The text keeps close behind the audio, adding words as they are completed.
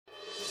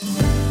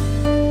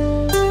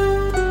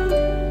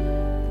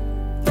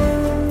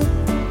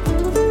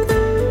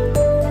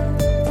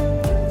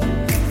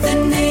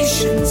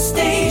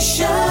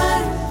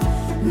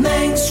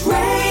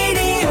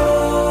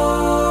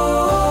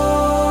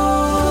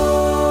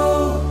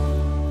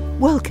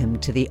Welcome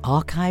to the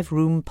Archive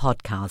Room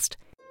podcast.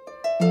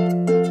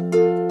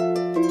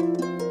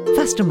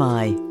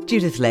 Fastamai,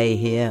 Judith Lay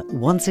here,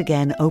 once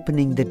again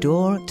opening the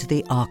door to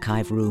the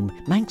Archive Room,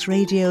 Manx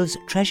Radio's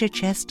treasure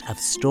chest of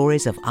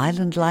stories of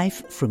island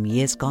life from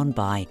years gone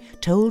by,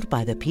 told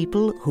by the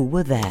people who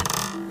were there.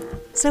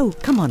 So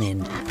come on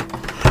in,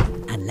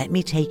 and let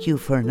me take you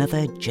for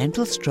another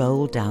gentle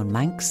stroll down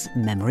Manx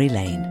memory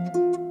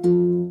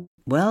lane.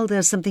 Well,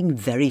 there's something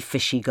very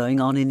fishy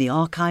going on in the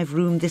Archive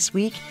Room this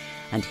week,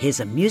 and here's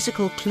a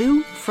musical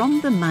clue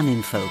from the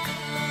Mannin Folk.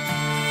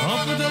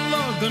 Up with the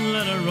log and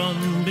let her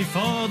run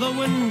before the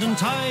wind and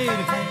tide.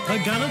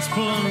 The gannets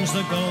plunge,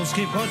 the gulls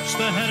keep watch,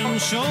 the heron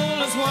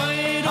shoulders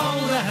wide.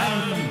 Oh, the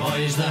heron,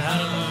 boys, the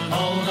heron,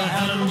 oh, the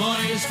heron,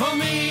 boys, for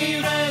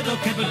me, red or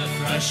kipper,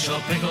 fresh or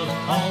pickled.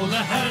 Oh, the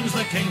heron's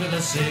the king of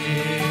the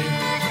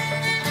sea.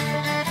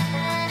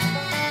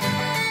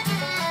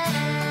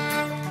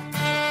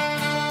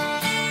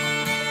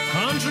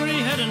 Country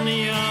head and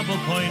the Arbor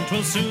Point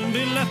will soon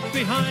be left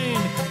behind.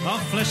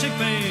 Off Fleshick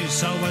Bay,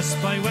 so west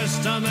by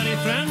west, our many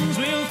friends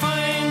we'll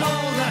find.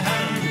 Oh, the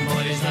heron,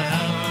 boys, the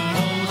heron,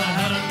 oh, the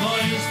heron,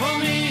 boys, for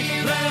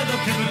me, red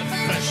or kipper,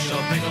 fresh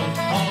or pickled.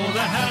 Oh,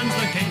 the heron's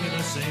the king of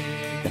the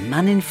sea. The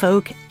Mannin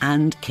Folk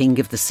and King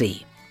of the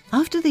Sea.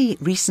 After the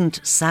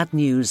recent sad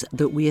news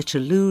that we are to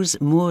lose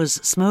Moore's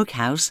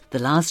Smokehouse, the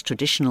last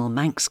traditional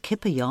Manx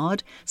kipper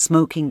yard,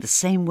 smoking the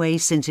same way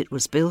since it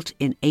was built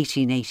in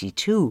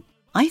 1882,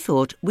 I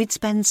thought we'd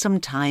spend some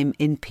time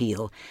in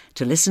Peel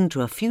to listen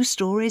to a few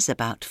stories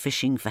about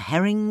fishing for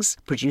herrings,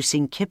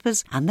 producing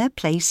kippers and their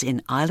place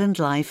in island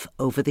life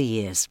over the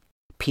years.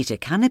 Peter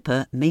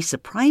Canipa may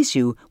surprise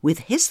you with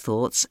his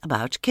thoughts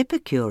about kipper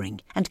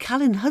curing, and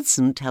Callin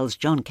Hudson tells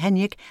John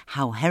Kennaugh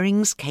how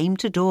herrings came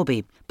to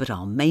Dalby. But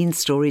our main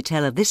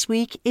storyteller this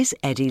week is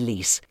Eddie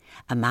Leece,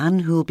 a man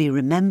who'll be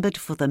remembered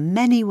for the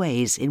many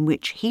ways in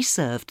which he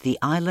served the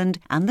island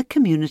and the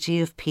community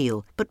of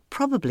Peel, but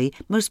probably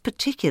most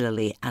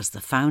particularly as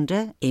the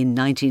founder, in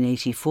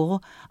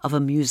 1984, of a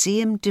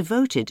museum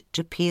devoted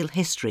to Peel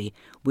history,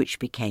 which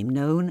became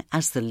known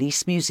as the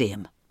Leece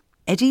Museum.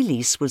 Eddie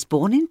Leece was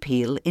born in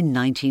Peel in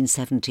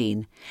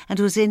 1917 and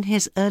was in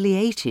his early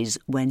 80s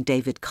when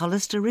David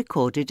Callister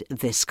recorded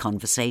this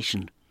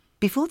conversation.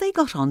 Before they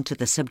got on to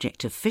the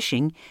subject of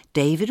fishing,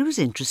 David was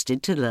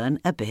interested to learn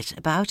a bit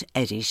about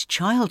Eddie's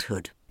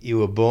childhood. You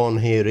were born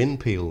here in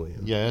Peel, were you?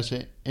 Yes,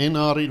 in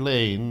Orry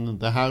Lane.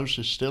 The house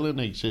is still in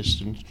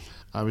existence.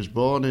 I was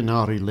born in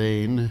Orry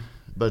Lane,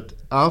 but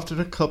after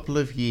a couple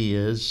of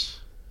years,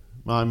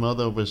 my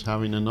mother was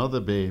having another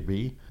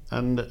baby,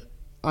 and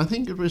I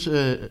think it was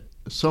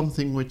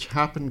something which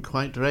happened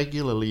quite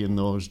regularly in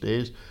those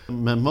days.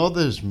 My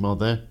mother's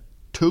mother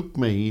took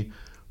me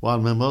while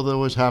my mother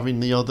was having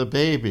the other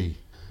baby.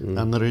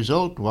 And the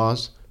result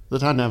was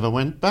that I never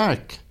went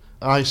back.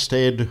 I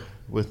stayed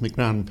with my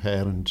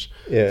grandparents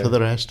for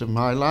the rest of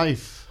my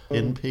life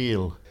in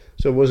Peel.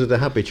 So was it a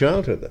happy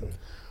childhood then?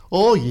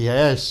 Oh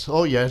yes,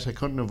 I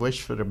couldn't have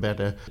wished for a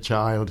better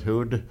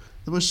childhood.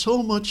 There was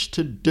so much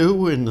to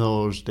do in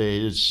those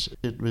days.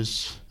 It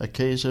was a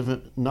case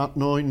of not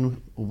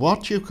knowing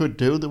what you could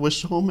do. There were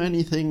so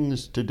many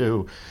things to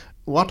do.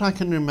 What I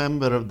can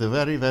remember of the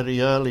very,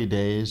 very early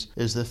days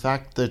is the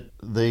fact that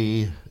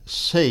the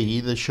sea,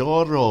 the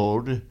shore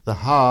road, the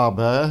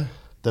harbour,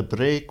 the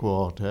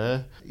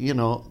breakwater,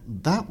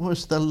 that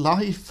was the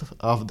life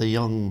of the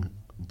young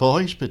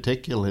boys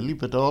particularly,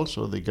 but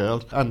also the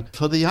girls, and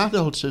for the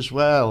adults as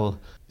well.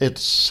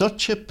 It's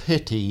such a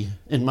pity,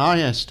 in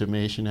my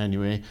estimation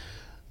anyway,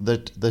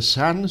 that the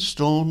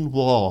sandstone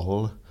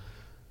wall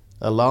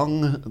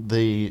along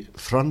the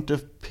front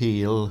of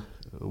Peel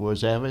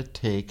was ever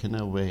taken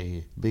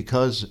away,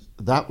 because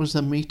that was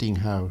the meeting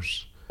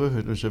house. If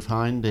it was a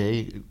fine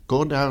day,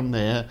 go down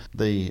there.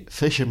 The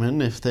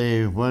fishermen, if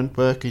they weren't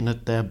working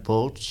at their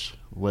boats,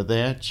 were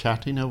there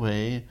chatting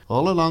away,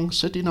 all along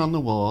sitting on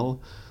the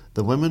wall.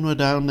 The women were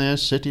down there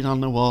sitting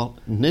on the wall,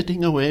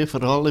 knitting away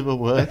for all they were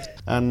worth,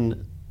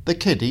 and the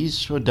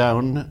kiddies were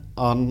down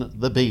on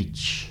the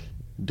beach,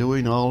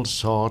 doing all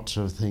sorts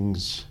of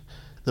things.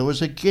 There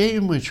was a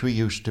game which we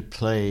used to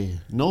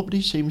play.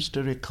 Nobody seems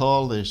to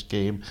recall this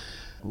game.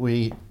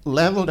 We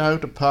levelled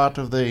out a part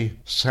of the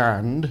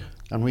sand,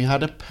 and we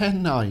had a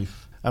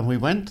penknife, and we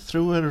went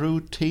through a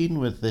routine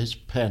with this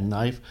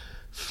penknife,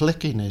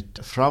 flicking it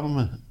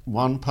from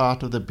one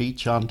part of the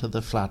beach onto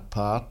the flat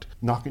part,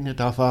 knocking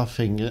it off our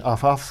finger,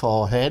 off our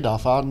forehead,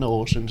 off our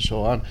nose, and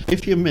so on.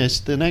 If you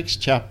missed, the next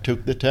chap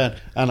took the turn,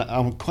 and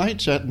I'm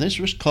quite certain this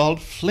was called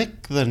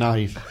Flick the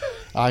Knife.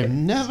 I've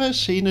never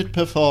seen it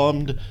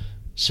performed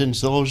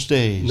since those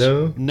days.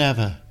 No?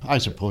 Never. I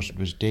suppose it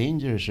was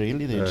dangerous,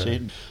 really. They'd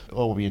say,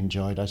 we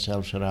enjoyed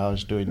ourselves for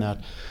hours doing that.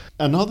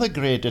 Another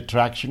great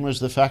attraction was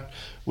the fact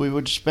we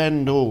would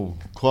spend,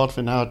 quarter of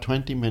an hour,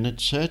 20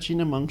 minutes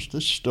searching amongst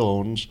the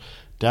stones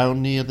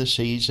down near the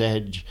sea's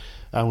edge,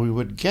 and we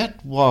would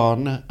get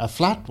one, a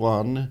flat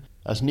one,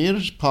 as near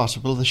as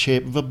possible the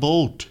shape of a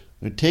boat.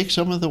 We'd take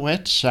some of the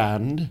wet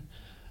sand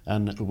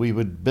and we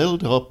would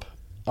build up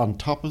on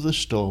top of the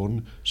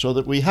stone so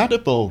that we had a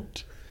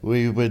boat.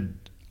 We would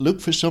look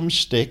for some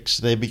sticks,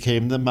 they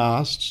became the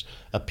masts,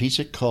 a piece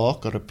of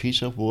cork or a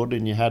piece of wood,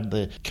 and you had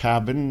the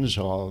cabins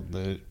or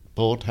the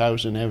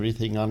boathouse and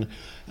everything on,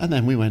 and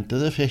then we went to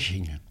the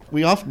fishing.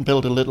 We often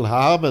built a little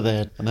harbour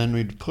there, and then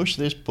we'd push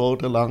this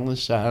boat along the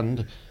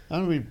sand,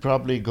 and we'd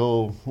probably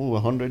go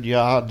 100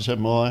 yards or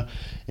more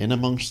in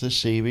amongst the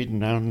seaweed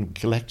and down and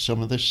collect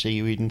some of the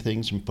seaweed and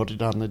things and put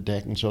it on the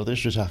deck, and so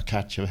this was our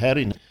catch of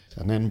herring.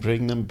 And then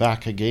bring them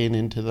back again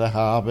into the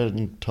harbour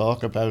and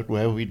talk about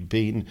where we'd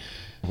been,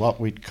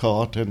 what we'd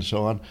caught and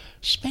so on.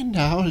 Spend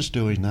hours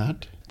doing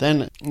that.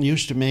 Then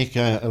used to make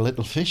a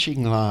little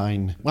fishing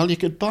line. Well, you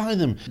could buy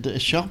them. The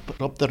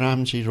shop up the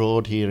Ramsey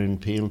Road here in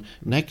Peel,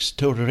 next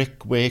to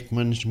Rick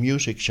Wakeman's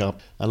music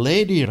shop. A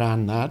lady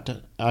ran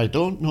that. I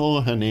don't know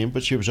her name,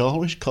 but she was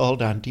always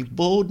called Auntie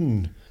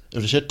Bowden.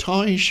 It was a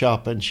toy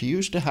shop, and she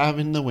used to have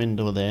in the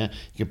window there,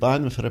 you could buy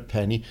them for a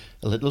penny,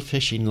 a little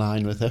fishing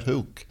line with a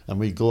hook. And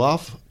we'd go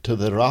off to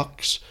the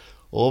rocks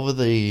over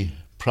the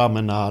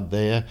promenade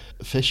there,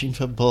 fishing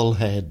for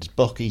bullheads,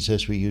 buckies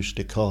as we used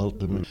to call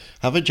them.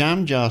 Have a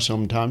jam jar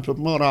sometimes, but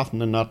more often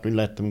than not we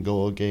let them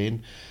go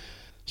again.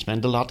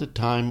 Spent a lot of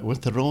time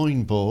with the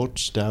rowing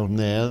boats down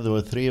there. There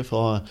were 3 or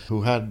 4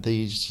 who had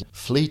these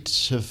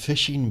fleets of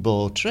fishing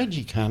boats.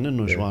 Reggie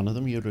Cannon was one of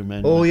them, you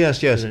remember. Oh, yes.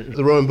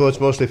 The rowing boats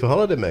mostly for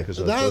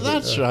holidaymakers.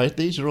 That's right,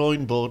 these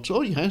rowing boats.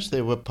 Oh, yes,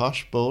 they were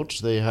posh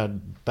boats. They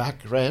had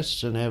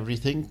backrests and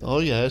everything. Oh,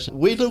 yes.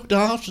 We looked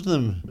after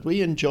them.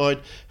 We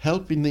enjoyed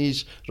helping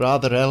these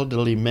rather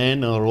elderly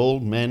men or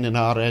old men in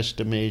our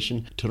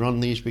estimation to run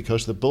these,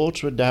 because the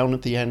boats were down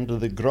at the end of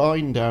the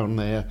groin down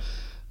there.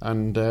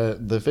 And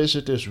the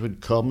visitors would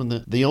come,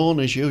 and the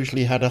owners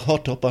usually had a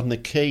hut up on the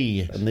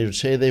quay, and they would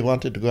say they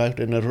wanted to go out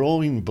in a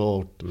rowing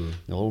boat.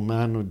 The old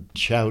man would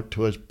shout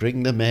to us,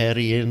 bring the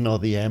Mary in or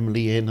the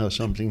Emily in or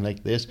something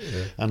like this,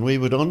 and we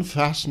would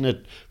unfasten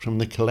it from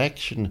the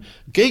collection.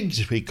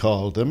 Gigs, we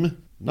called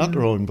them. Not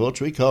rowing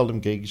boats, we called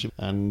them gigs.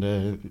 And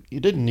you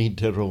didn't need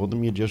to row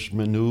them, you just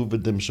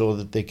manoeuvred them so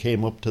that they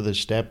came up to the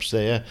steps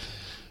there,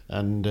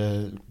 and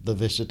the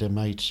visitor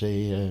might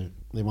say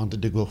they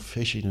wanted to go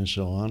fishing and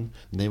so on.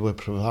 And they were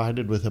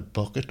provided with a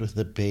bucket with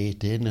the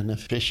bait in and a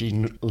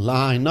fishing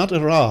line, not a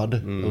rod, a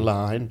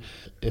line.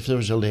 If there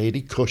was a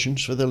lady,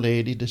 cushions for the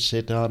lady to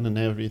sit on and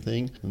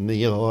everything. And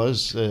the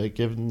oars,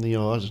 give them the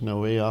oars, and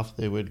away off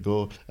they would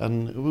go.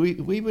 And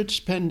we would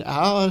spend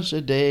hours a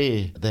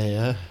day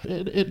there.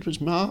 It was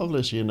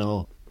marvellous, you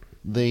know.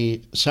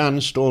 The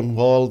sandstone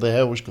wall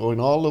there was going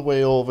all the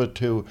way over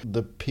to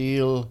the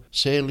Peel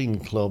Sailing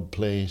Club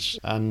place,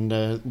 and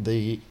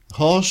the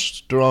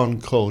horse-drawn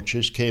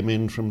coaches came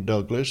in from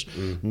Douglas,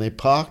 and they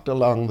parked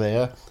along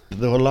there.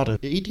 There were a lot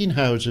of eating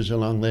houses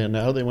along there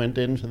now. They went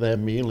in for their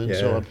meal and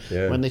so on.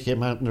 When they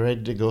came out and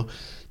ready to go,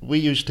 we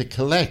used to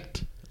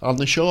collect on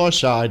the shore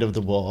side of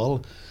the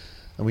wall,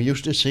 and we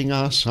used to sing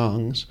our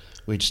songs.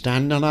 We'd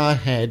stand on our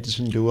heads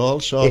and do all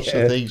sorts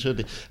of things.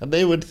 And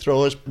they would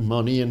throw us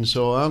money and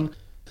so on.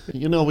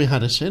 You know, we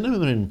had a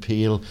cinema in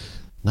Peel,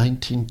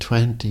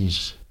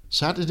 1920s.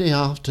 Saturday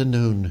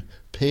afternoon,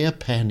 pay a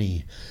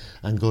penny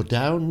and go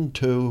down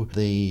to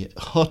the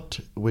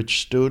hut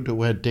which stood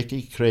where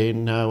Dickie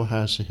Crane now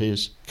has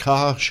his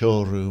car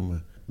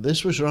showroom.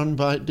 This was run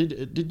by...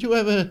 Did you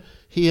ever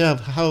hear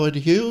of Howard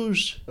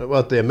Hughes?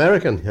 What, the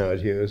American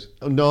Howard Hughes?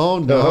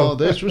 No,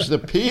 this was the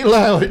Peel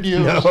Howard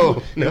Hughes.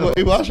 No.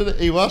 He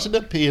wasn't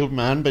a Peel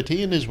man, but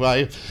he and his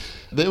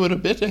wife, they were a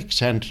bit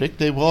eccentric.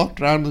 They walked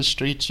round the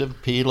streets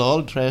of Peel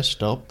all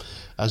dressed up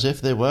as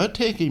if they were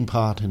taking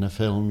part in a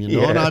film, you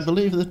know. Yes. And I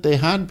believe that they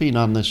had been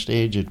on the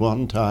stage at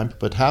one time.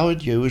 But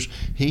Howard Hughes,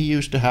 he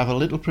used to have a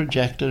little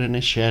projector in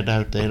his shed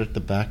out there at the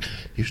back.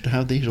 He used to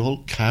have these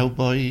old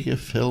cowboy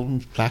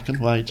films, black and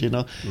white, you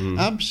know.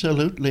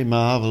 Absolutely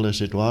marvellous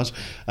it was.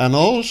 And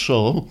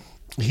also,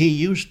 he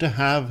used to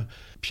have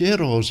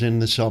Pierrots in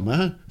the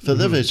summer for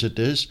the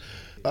visitors,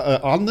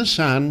 on the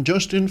sand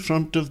just in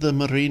front of the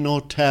Marine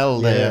Hotel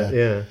there.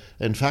 Yeah.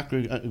 In fact,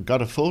 we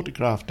got a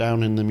photograph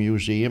down in the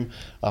museum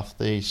of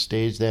the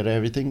stage there,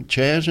 everything,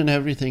 chairs and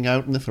everything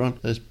out in the front,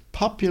 as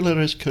popular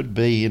as could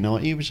be, you know.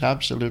 He was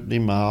absolutely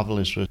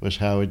marvellous, was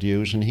Howard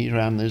Hughes, and he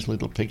ran this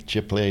little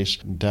picture place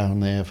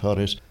down there for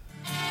us.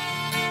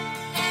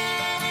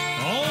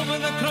 Over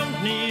the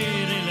Crumpney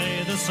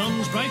relay, the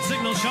sun's bright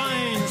signal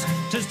shines.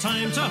 'Tis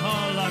time to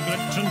haul our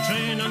Gretchen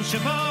train and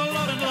ship our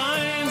loaded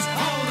lines.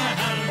 Oh, the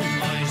herring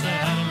boys, the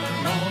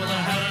herring, oh,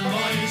 the herring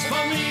boys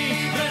for me.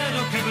 Red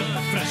or kipper,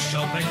 fresh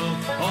or pickle,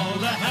 oh,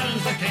 the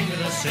herring's the king of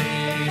the sea.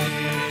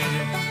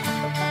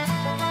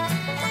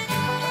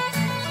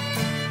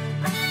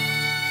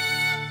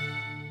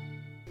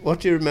 What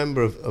do you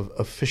remember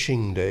of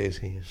fishing days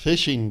here?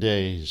 Fishing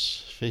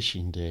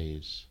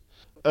days.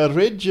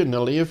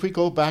 Originally, if we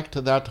go back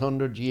to that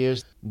 100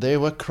 years, they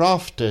were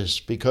crofters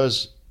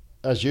because,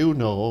 as you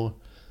know,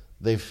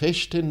 they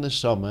fished in the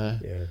summer.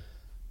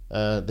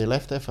 They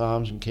left their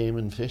farms and came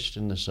and fished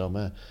in the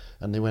summer,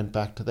 and they went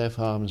back to their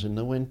farms in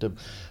the winter.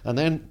 And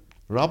then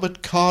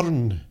Robert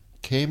Corn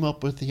came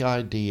up with the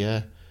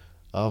idea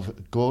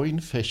of going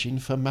fishing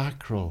for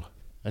mackerel.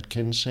 at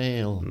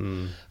Kinsale.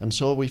 And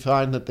so we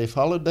find that they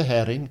followed the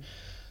herring.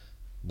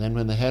 Then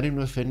when the herring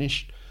were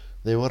finished,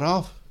 they were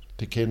off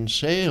to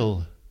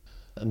Kinsale.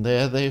 And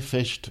there they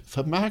fished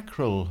for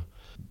mackerel.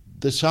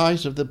 The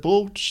size of the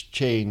boats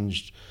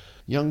changed.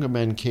 Younger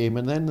men came,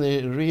 and then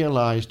they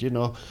realised,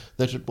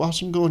 that it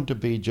wasn't going to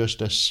be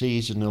just a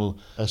seasonal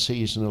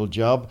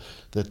job,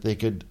 that they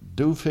could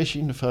do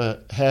fishing for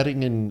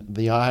herring in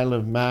the Isle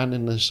of Man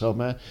in the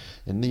summer.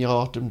 In the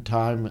autumn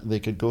time, they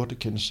could go to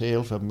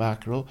Kinsale for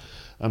mackerel,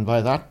 and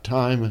by that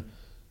time,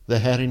 the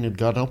herring had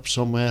got up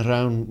somewhere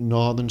around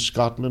northern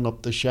Scotland,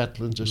 up the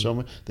Shetlands or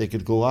somewhere. They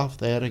could go off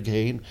there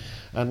again,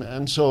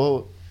 and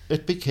so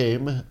it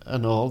became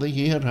an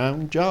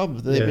all-the-year-round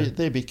job.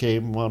 They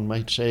became, one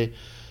might say,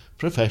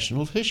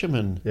 professional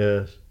fishermen.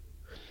 Yes.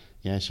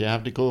 Yes, you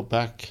have to go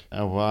back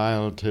a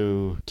while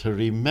to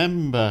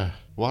remember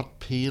what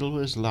Peel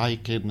was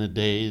like in the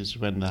days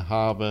when the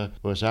harbour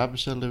was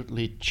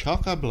absolutely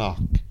chock-a-block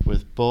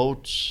with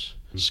boats,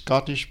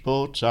 Scottish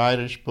boats,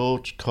 Irish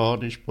boats,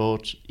 Cornish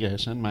boats,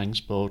 yes, and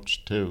Manx boats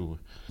too.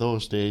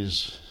 Those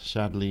days,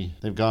 sadly,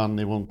 they've gone,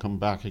 they won't come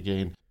back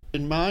again.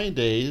 In my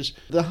days,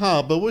 the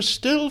harbour was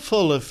still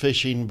full of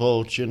fishing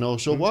boats,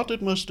 so what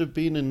it must have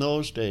been in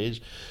those days,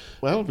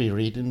 well, we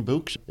read in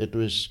books, it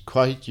was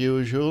quite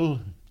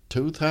usual,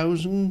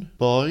 2,000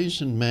 boys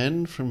and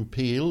men from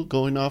Peel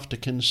going off to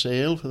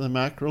Kinsale for the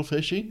mackerel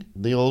fishing.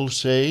 The old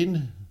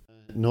saying,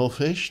 no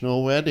fish, no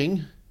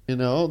wedding.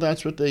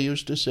 That's what they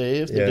used to say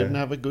if they didn't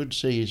have a good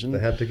season. They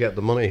had to get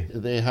the money.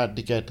 They had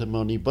to get the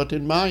money. But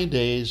in my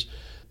days,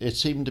 it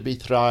seemed to be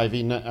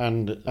thriving,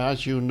 and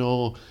as you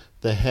know,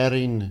 the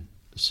herring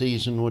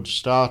season would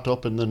start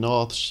up in the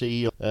North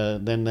Sea,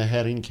 then the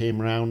herring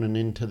came round and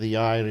into the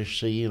Irish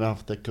Sea and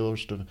off the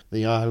coast of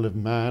the Isle of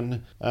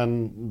Man,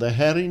 and the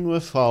herring were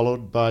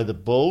followed by the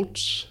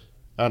boats,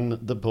 and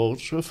the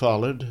boats were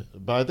followed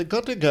by the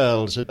gutter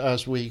girls,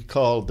 as we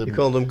called them. You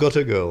called them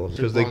gutter girls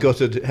because they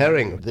gutted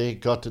herring. They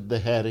gutted the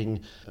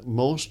herring.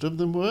 Most of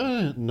them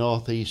were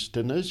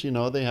northeasterners,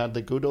 they had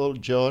the good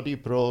old Geordie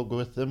brogue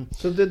with them.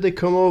 So did they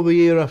come over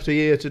year after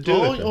year to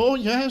do it? Oh,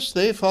 yes,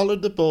 they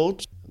followed the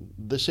boats.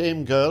 The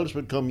same girls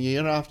would come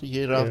year after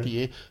year after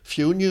year.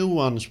 Few new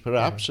ones,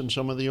 perhaps, and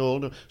some of the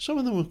older. Some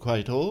of them were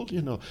quite old,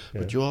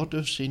 but you ought to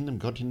have seen them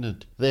gutting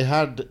it. They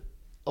had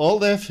all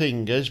their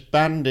fingers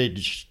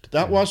bandaged.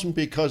 That wasn't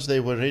because they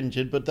were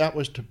injured, but that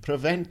was to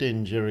prevent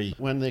injury.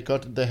 When they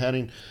gutted the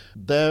herring,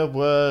 there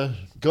were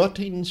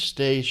gutting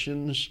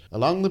stations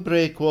along the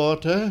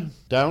breakwater,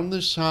 down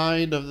the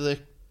side of the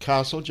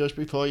castle just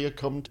before you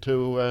come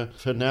to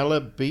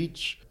Fenella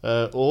Beach,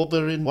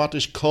 over in what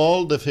is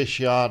called the fish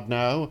yard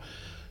now.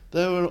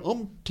 There were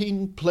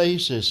umpteen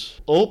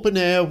places, open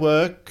air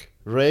work,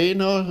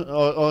 rain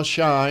or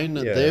shine,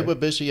 they were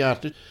busy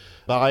at it.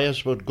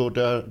 Buyers would go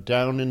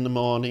down in the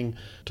morning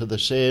to the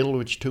sale,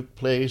 which took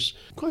place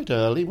quite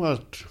early.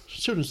 Well, as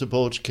soon as the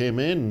boats came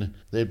in,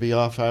 they'd be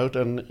off out,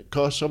 and of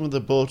course some of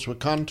the boats were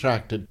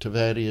contracted to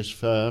various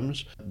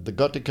firms. The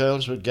gutter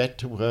girls would get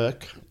to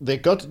work. They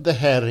gutted the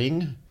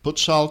herring, put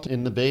salt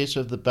in the base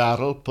of the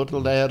barrel, put a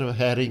layer of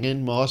herring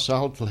in, more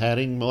salt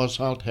herring, more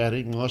salt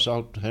herring, more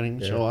salt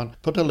herring, so on.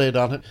 Put a lid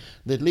on it.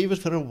 They'd leave it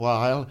for a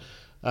while,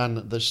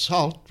 and the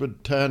salt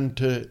would turn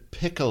to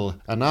pickle,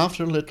 and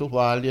after a little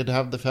while you'd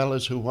have the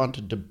fellows who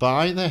wanted to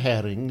buy the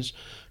herrings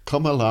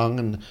come along,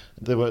 and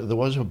there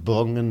was a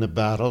bung in the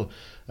barrel,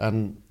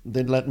 and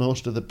they'd let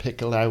most of the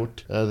pickle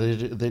out. They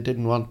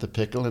didn't want the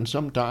pickle,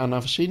 and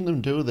I've seen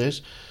them do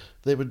this.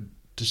 They would,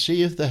 to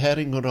see if the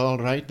herring were all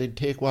right, they'd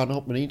take one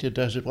up and eat it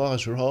as it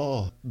was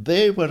raw.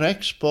 They were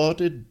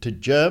exported to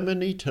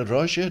Germany, to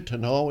Russia, to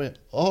Norway,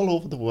 all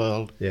over the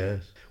world.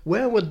 Yes.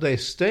 Where would they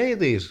stay,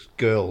 these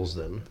girls,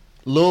 then?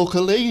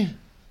 Locally,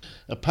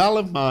 a pal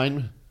of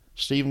mine,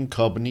 Stephen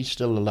Cobbin, he's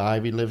still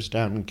alive, he lives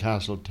down in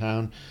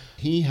Castletown.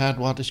 He had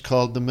what is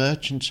called the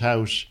Merchant's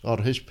House, or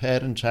his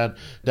parents had,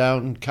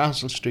 down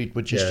Castle Street,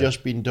 which has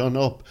just been done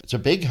up. It's a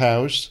big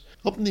house.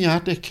 Up in the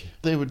attic,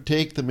 they would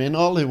take them in.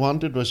 All they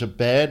wanted was a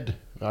bed.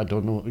 I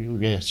don't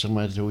know,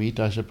 somewhere to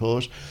eat, I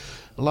suppose.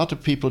 A lot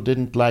of people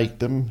didn't like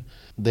them.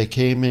 They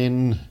came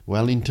in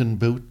Wellington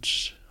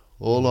boots,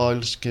 all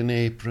oilskin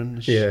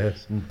aprons,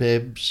 and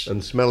bibs.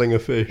 And smelling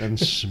of fish. And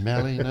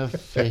smelling of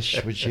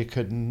fish, which you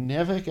could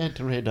never get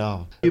rid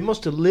of. You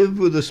must have lived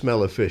with the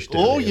smell of fish,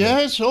 didn't you?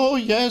 Oh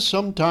yes,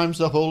 sometimes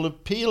the whole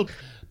of Peel.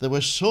 There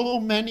were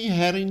so many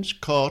herrings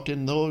caught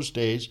in those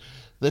days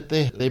that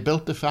they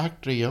built the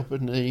factory up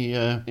in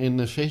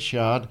the fish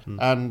yard,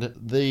 and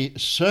the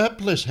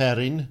surplus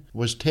herring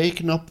was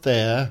taken up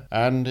there,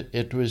 and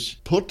it was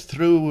put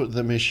through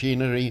the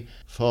machinery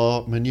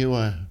for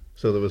manure.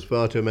 So there was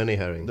far too many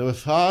herring. There were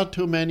far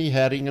too many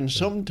herring, and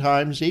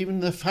sometimes even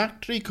the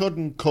factory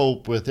couldn't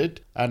cope with it,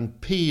 and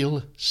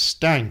Peel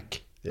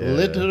stank.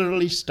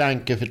 Literally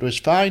stank if it was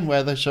fine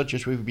weather, such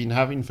as we've been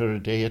having for a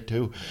day or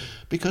two,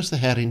 because the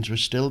herrings were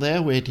still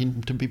there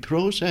waiting to be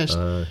processed.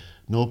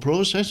 No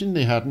processing,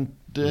 they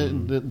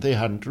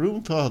hadn't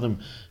room for them.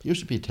 It used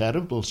to be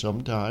terrible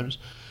sometimes.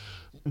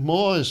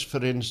 moors,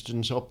 for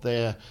instance, up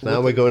there.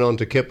 Now we're going on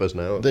to kippers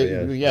now.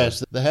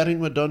 Yes, the herring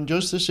were done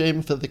just the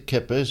same for the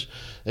kippers,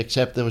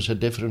 except there was a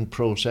different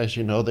process,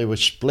 they were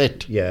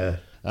split. Yeah.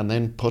 And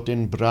then put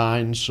in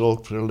brine,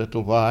 soaked for a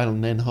little while,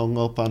 and then hung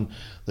up on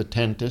the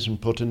tenters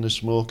and put in the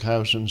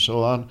smokehouse and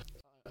so on.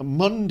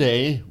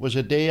 Monday was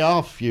a day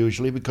off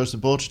usually because the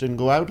boats didn't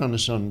go out on a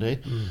Sunday.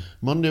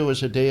 Monday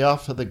was a day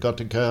off for the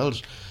gutter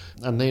girls,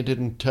 and they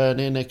didn't turn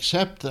in,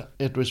 except that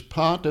it was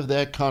part of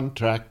their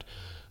contract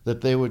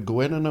that they would go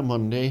in on a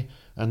Monday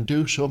and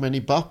do so many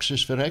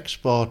boxes for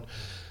export.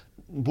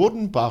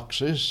 Wooden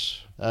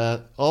boxes,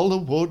 all the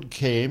wood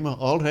came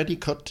already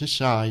cut to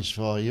size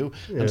for you.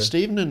 Yeah. And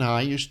Stephen and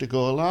I used to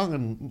go along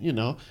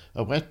and,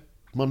 a wet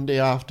Monday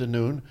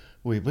afternoon,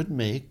 we would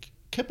make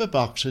kipper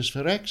boxes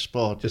for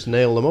export. Just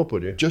nail them up,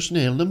 would you? Just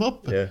nail them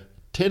up. Yeah.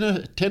 Tin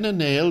of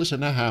nails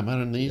and a hammer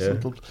and these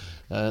little,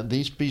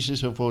 these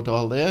pieces of wood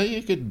all there,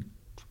 you could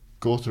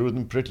go through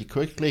them pretty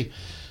quickly.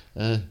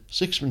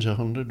 Sixpence a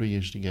hundred we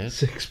used to get.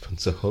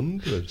 Sixpence a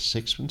hundred?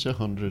 Sixpence a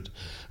hundred.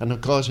 And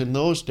of course in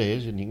those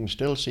days, and you can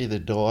still see the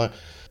door,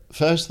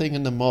 first thing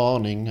in the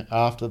morning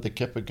after the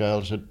kipper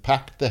girls had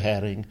packed the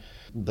herring,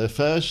 the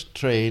first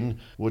train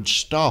would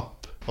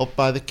stop up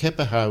by the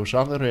kipper house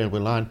on the railway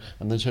line,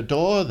 and there's a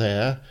door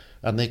there,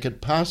 and they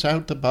could pass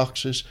out the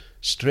boxes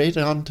straight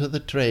onto the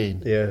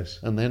train. Yes.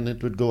 And then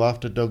it would go off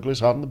to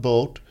Douglas on the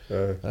boat,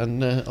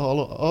 and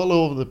all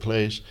over the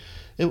place.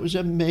 It was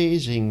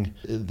amazing,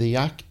 the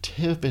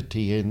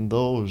activity in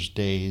those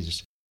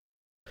days.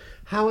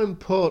 How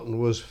important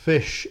was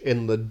fish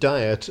in the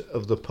diet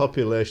of the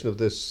population of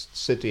this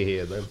city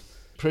here then?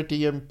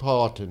 Pretty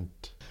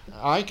important.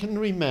 I can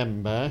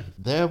remember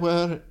there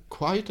were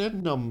quite a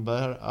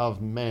number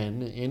of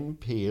men in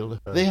Peel.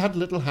 They had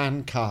little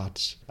hand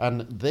carts,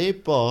 and they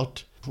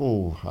bought,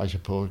 I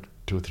suppose,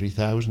 2,000 or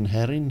 3,000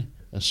 herring.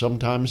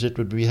 Sometimes it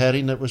would be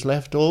herring that was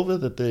left over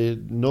that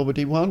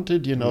nobody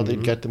wanted,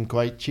 they'd get them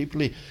quite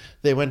cheaply.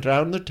 They went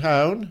round the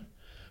town,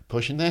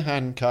 pushing their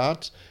hand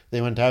carts.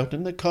 They went out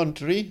in the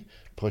country,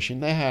 pushing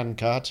their hand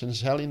carts and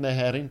selling their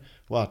herring,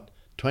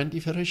 20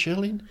 for a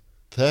shilling?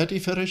 30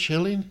 for a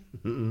shilling?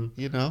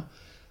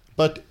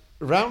 But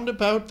round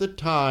about the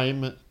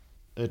time,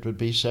 it would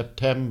be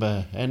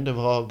September, end of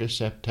August,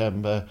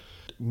 September,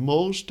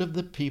 most of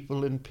the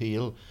people in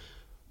Peel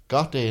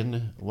got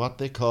in what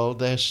they called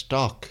their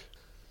stock.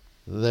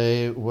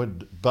 They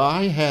would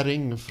buy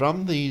herring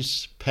from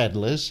these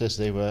peddlers, as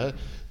they were.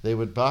 They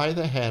would buy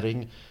the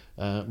herring.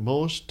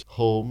 Most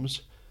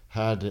homes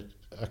had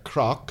a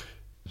crock,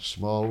 a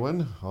small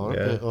one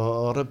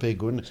or a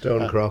big one.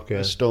 Stone crock,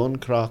 A stone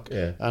crock.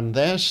 Yeah. And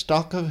their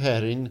stock of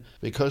herring,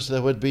 because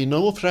there would be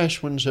no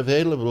fresh ones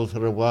available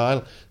for a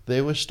while,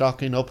 they were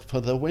stocking up for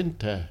the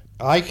winter.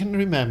 I can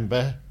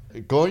remember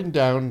going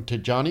down to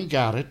Johnny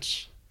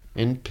Garrett's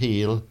in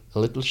Peel, a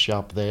little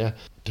shop there,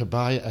 to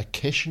buy a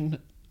kitchen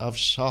of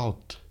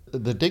salt.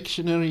 The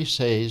dictionary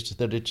says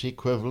that it's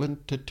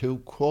equivalent to 2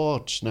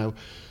 quarts. Now,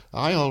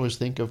 I always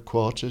think of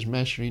quarts as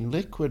measuring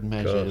liquid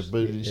measure,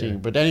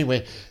 but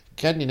anyway,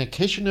 getting a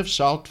kitchen of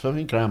salt for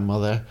my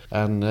grandmother,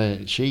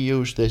 and she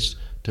used this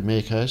to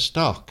make her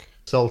stock.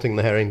 Salting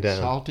the herring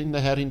down. Salting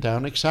the herring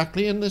down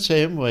exactly in the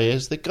same way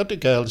as the gutter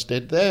girls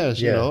did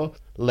theirs,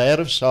 Layer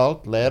of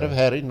salt, layer of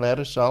herring, layer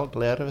of salt,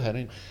 layer of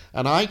herring.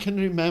 And I can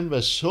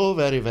remember so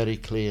very, very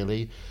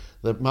clearly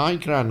that my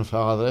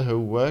grandfather, who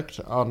worked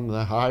on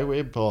the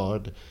highway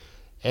board,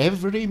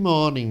 every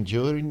morning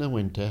during the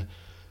winter,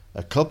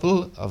 a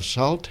couple of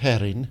salt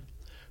herring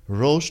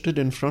roasted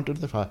in front of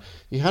the fire.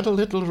 He had a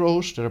little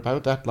roaster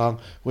about that long,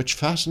 which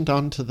fastened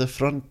onto the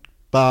front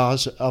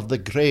bars of the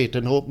grate,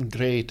 an open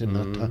grate in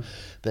that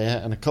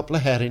there, and a couple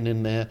of herring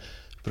in there.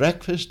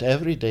 Breakfast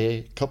every day,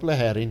 a couple of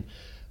herring,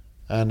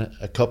 and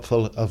a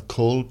cupful of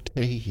cold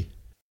tea.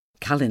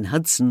 Callin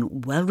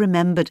Hudson well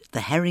remembered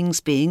the herrings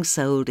being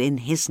sold in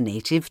his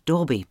native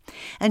Dalby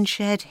and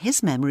shared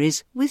his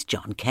memories with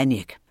John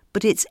Kennaugh.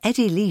 But it's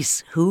Eddie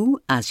Leece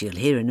who, as you'll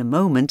hear in a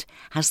moment,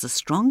 has the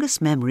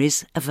strongest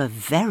memories of a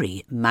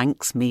very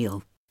Manx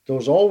meal. There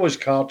was always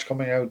carts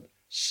coming out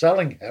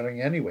selling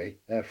herring anyway,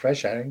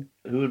 fresh herring.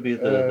 Who would be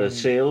the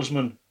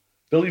salesman?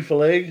 Billy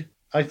Filleg,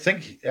 I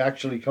think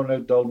actually coming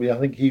out Dalby, I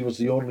think he was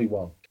the only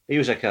one. He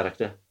was a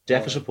character.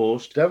 Deveraux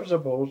opposed. Deveraux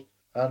opposed.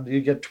 And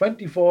you get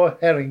 24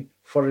 herring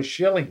for a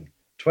shilling.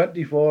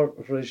 24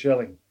 for a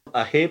shilling.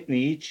 A halfpenny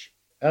each.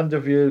 And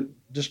if you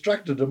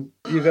distracted them,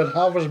 you got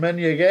half as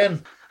many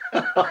again.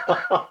 You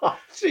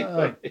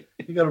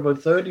got about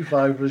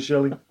 35 for a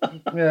shilling.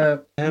 Yeah,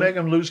 make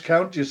them lose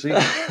count, you see.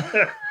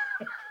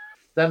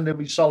 Then they'll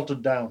be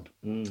salted down.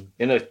 In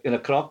a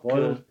crock?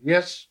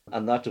 Yes.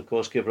 And that, of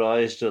course, gave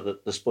rise to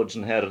the spuds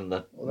and herring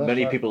that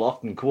many people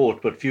often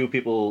quote, but few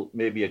people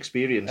maybe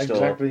experienced.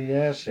 Exactly,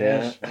 yes.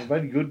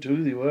 Very good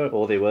too, they were.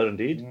 Oh, they were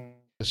indeed.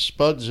 The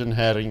spuds and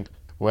herring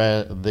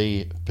where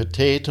the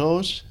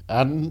potatoes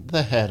and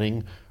the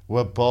herring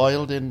were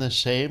boiled in the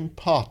same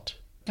pot.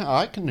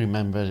 I can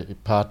remember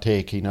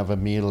partaking of a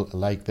meal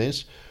like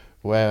this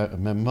where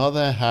my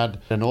mother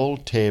had an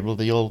old table,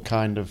 the old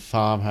kind of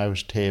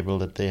farmhouse table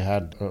that they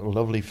had, a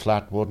lovely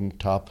flat wooden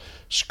top,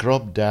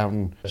 scrubbed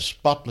down,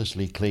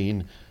 spotlessly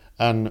clean.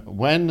 And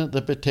when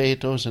the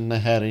potatoes and the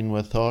herring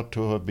were thought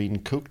to have been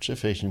cooked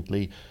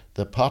sufficiently,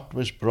 the pot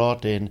was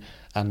brought in,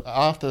 and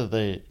after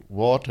the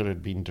water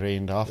had been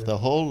drained off, the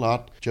whole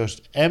lot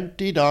just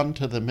emptied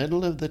onto the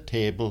middle of the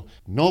table.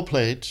 No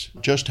plates,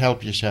 just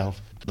help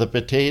yourself. The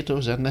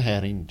potatoes and the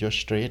herring just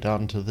straight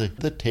onto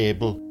the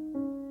table.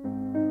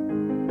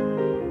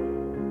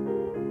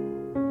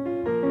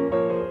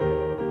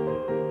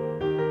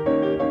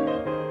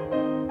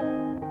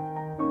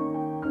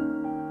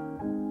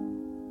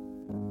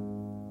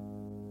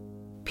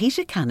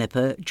 Peter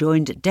Canipa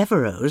joined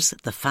Deveraux,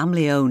 the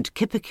family-owned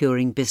kipper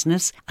curing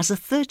business, as a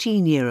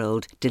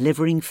 13-year-old,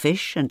 delivering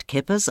fish and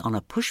kippers on a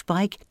push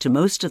bike to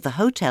most of the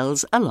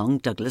hotels along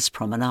Douglas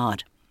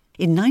Promenade.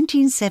 In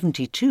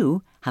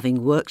 1972,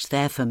 having worked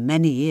there for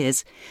many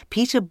years,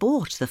 Peter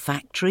bought the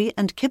factory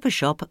and kipper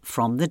shop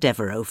from the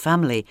Deveraux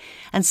family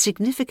and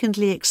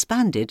significantly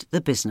expanded the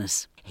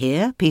business.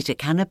 Here, Peter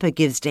Canipa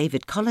gives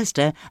David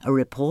Callister a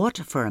report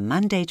for a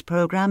mandate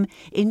programme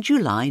in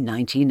July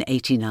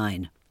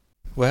 1989.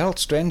 Well,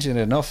 strangely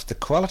enough, the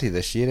quality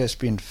this year has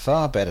been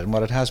far better than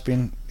what it has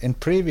been in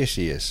previous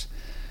years.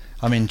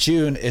 I mean,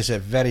 June is a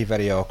very,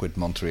 very awkward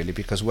month, really,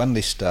 because when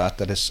they start,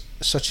 there is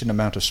such an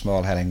amount of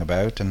small herring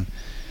about, and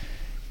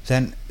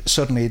then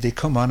suddenly they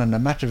come on, and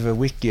in a matter of a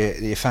week,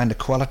 you find the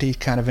quality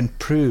kind of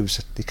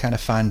improves. They kind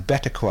of find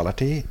better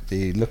quality.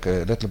 They look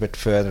a little bit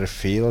further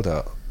afield,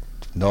 or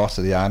north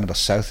of the island or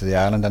south of the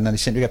island, and then they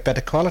seem to get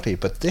better quality.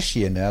 But this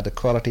year now, the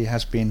quality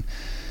has been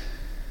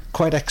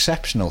quite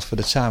exceptional for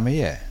the time of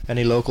year.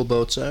 Any local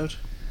boats out?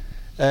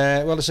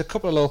 Well, there's a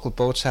couple of local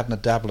boats having a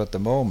dabble at the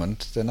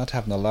moment. They're not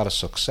having a lot of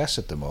success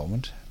at the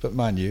moment, but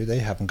mind you, they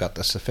haven't got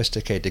the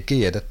sophisticated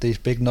gear that these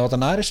big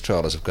Northern Irish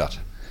trawlers have got.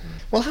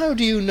 Well, how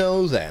do you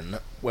know then,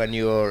 when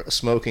you're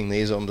smoking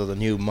these under the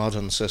new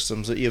modern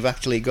systems, that you've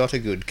actually got a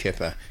good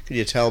kipper? Can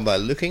you tell by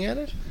looking at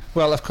it?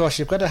 Well, of course,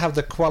 you've got to have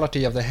the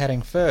quality of the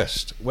herring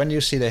first. When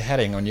you see the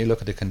herring, when you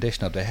look at the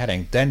condition of the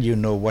herring, then you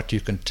know what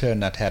you can turn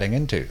that herring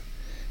into.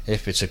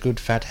 If it's a good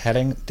fat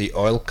herring, the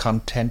oil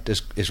content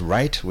is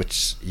right,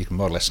 which you can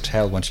more or less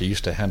tell once you're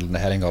used to handling the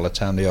herring all the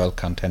time, the oil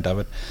content of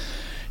it.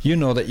 You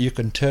know that you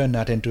can turn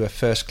that into a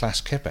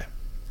first-class kipper.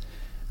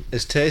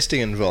 Is tasting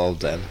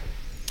involved then?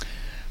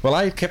 Well,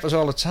 I eat kippers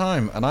all the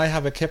time, and I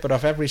have a kipper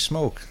off every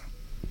smoke.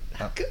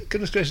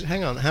 Goodness gracious,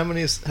 hang on, how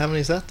many is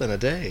that then a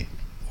day?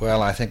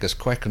 Well, I think it's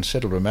quite a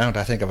considerable amount.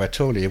 I think if I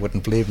told you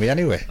wouldn't believe me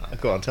anyway.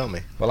 Go on, tell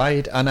me. Well, I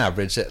eat on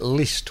average at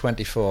least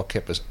 24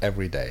 kippers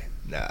every day.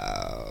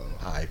 No.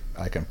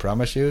 I can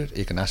promise you.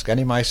 You can ask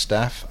any of my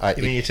staff.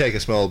 You mean you take a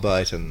small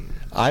bite and...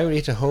 I would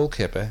eat a whole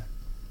kipper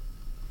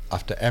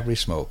after every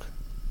smoke.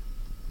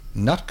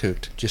 Not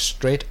cooked, just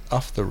straight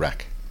off the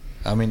rack.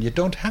 I mean, you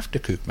don't have to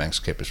cook Manx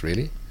kippers,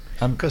 really.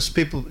 Because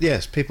people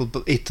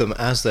eat them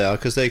as they are,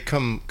 because they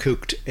come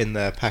cooked in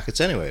their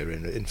packets anyway,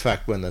 in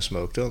fact, when they're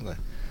smoked, don't they?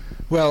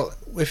 Well,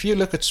 if you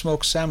look at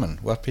smoked salmon,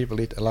 well,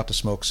 people eat a lot of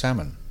smoked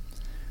salmon.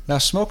 Now,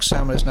 smoked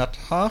salmon is not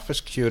half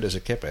as cured as a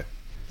kipper.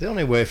 The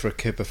only way for a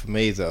kipper for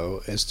me,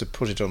 though, is to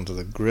put it onto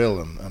the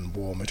grill and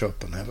warm it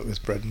up and have it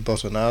with bread and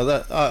butter.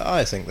 Now,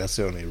 I think that's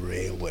the only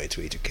real way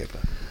to eat a kipper.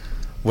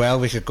 Well,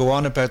 we could go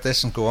on about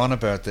this and go on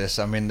about this.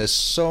 I mean, there's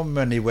so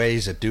many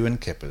ways of doing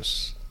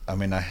kippers. I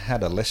mean, I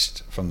had a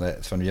list from the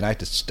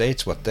United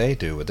States what they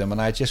do with them,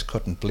 and I just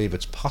couldn't believe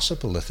it's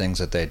possible, the things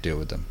that they do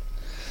with them.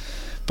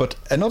 But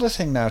another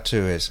thing now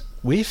too is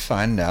we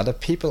find now that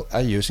people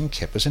are using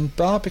kippers in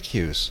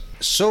barbecues.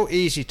 So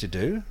easy to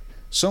do.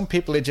 Some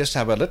people, they just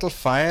have a little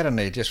fire and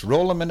they just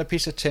roll them in a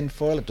piece of tin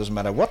foil. It doesn't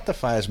matter what the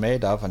fire's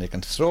made of, and you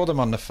can throw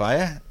them on the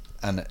fire,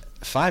 and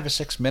 5 or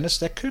 6 minutes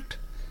they're cooked.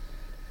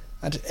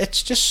 And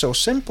it's just so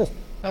simple.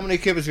 How many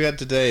kippers have you had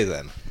today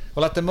then?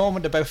 Well, at the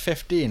moment about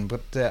 15,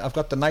 but I've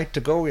got the night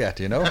to go yet,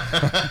 you know.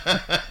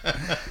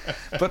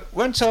 But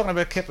when talking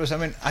about kippers, I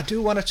mean, I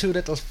do 1 or 2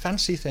 little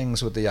fancy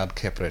things with the odd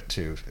kipper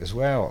too, as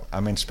well.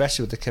 I mean,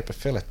 especially with the kipper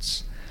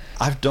fillets.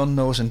 I've done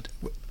those in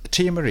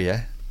Tia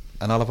Maria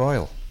and olive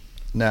oil.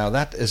 Now,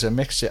 that is a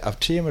mixture of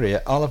Tia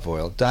Maria olive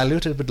oil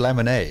diluted with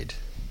lemonade.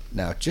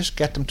 Now, just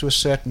get them to a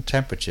certain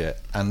temperature,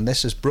 and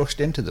this is brushed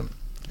into them.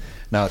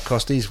 Now, of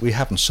course, we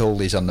haven't sold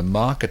these on the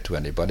market to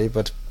anybody,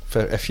 but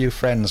for a few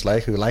friends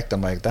who like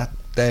them like that,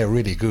 they're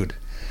really good.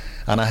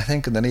 And I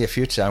think in the near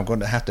future I'm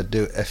going to have to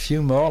do a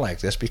few more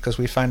like this, because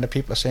we find that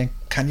people are saying,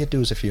 can you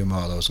do us a few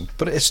more of those?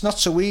 But it's not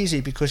so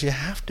easy, because you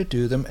have to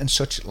do them in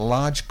such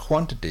large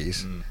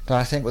quantities that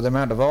I think with the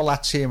amount of all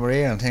that Tia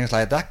Maria and things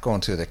like that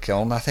going through the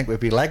kiln, I think we'd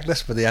be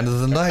legless by the end of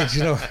the night,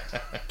 you know.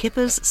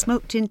 Kippers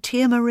smoked in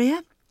Tia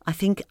Maria? I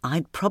think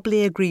I'd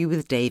probably agree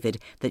with David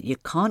that you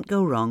can't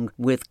go wrong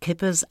with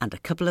kippers and a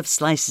couple of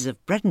slices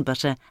of bread and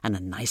butter and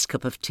a nice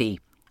cup of tea.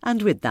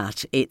 And with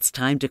that, it's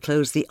time to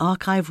close the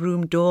archive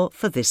room door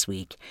for this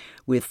week,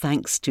 with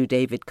thanks to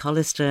David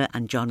Callister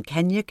and John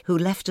Kennaugh, who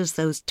left us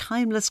those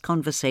timeless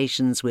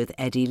conversations with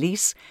Eddie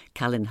Leece,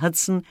 Callin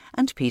Hudson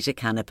and Peter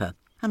Canipa.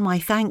 And my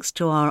thanks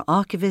to our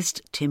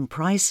archivist, Tim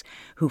Price,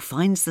 who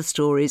finds the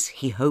stories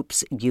he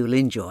hopes you'll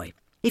enjoy.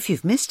 If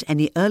you've missed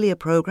any earlier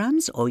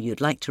programmes or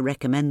you'd like to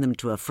recommend them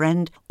to a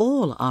friend,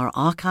 all our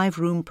Archive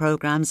Room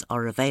programmes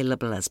are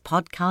available as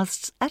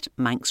podcasts at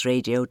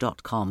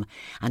manxradio.com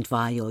and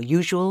via your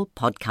usual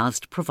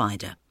podcast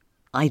provider.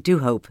 I do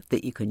hope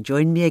that you can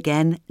join me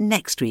again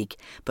next week,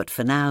 but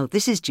for now,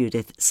 this is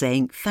Judith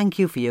saying thank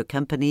you for your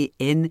company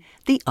in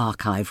the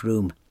Archive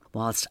Room,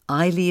 whilst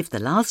I leave the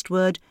last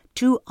word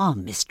to our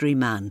mystery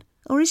man.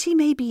 Or is he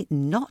maybe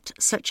not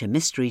such a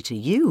mystery to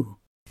you?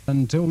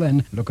 Until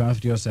then, look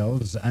after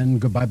yourselves and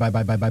goodbye, bye,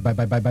 bye, bye, bye, bye,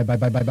 bye, bye, bye,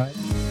 bye, bye,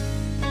 bye.